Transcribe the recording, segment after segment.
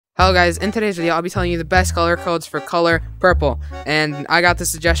Hello guys, in today's video I'll be telling you the best color codes for color purple, and I got the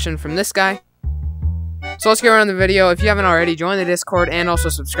suggestion from this guy. So let's get around the video. If you haven't already, join the Discord and also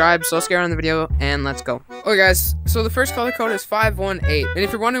subscribe. So let's get around the video and let's go. Okay guys, so the first color code is 518, and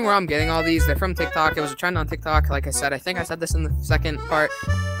if you're wondering where I'm getting all these, they're from TikTok. It was a trend on TikTok, like I said. I think I said this in the second part,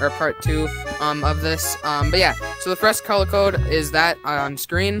 or part 2 of this. But yeah, so the first color code is that on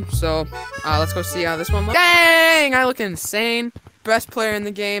screen. So let's go see how this one looks. Dang, I look insane. Best player in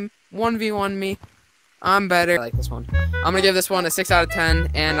the game, 1v1 me. I'm better. I like this one. I'm gonna give this one a 6 out of 10,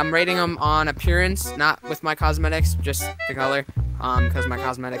 and I'm rating them on appearance, not with my cosmetics, just the color, because my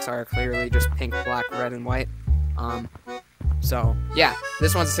cosmetics are clearly just pink, black, red, and white. So yeah,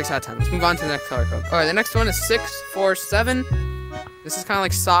 this one's a 6 out of 10. Let's move on to the next color code. Alright, the next one is 647. This is kind of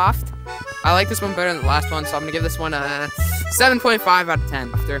like soft. I like this one better than the last one, so I'm gonna give this one a 7.5 out of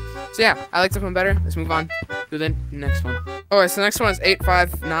 10 after. So yeah, I like this one better. Let's move on to the next one. Alright, so the next one is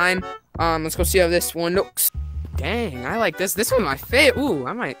 859. Let's go see how this one looks. Dang, I like this. This one's my favorite. Ooh,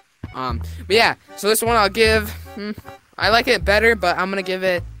 I might. But yeah, so this one I'll give. I like it better, but I'm gonna give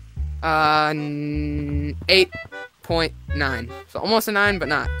it 8.9. So almost a 9, but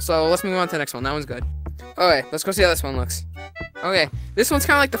not. So let's move on to the next one. That one's good. Okay, let's go see how this one looks. Okay, this one's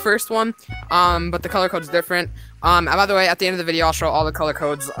kind of like the first one, but the color code's different. By the way, at the end of the video, I'll show all the color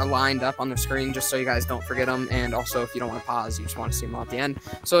codes lined up on the screen, just so you guys don't forget them, and also if you don't want to pause, you just want to see them all at the end.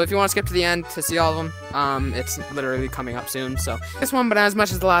 So if you want to skip to the end to see all of them, it's literally coming up soon. So this one, but not as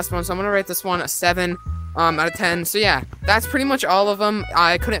much as the last one, so I'm going to rate this one a 7 out of 10. So yeah, that's pretty much all of them.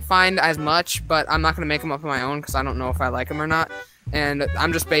 I couldn't find as much, but I'm not going to make them up on my own, because I don't know if I like them or not. And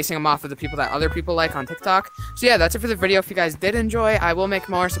I'm just basing them off of the people that other people like on TikTok. So yeah, that's it for the video. If you guys did enjoy, I will make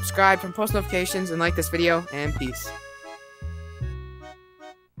more. Subscribe, turn post notifications, and like this video, and peace.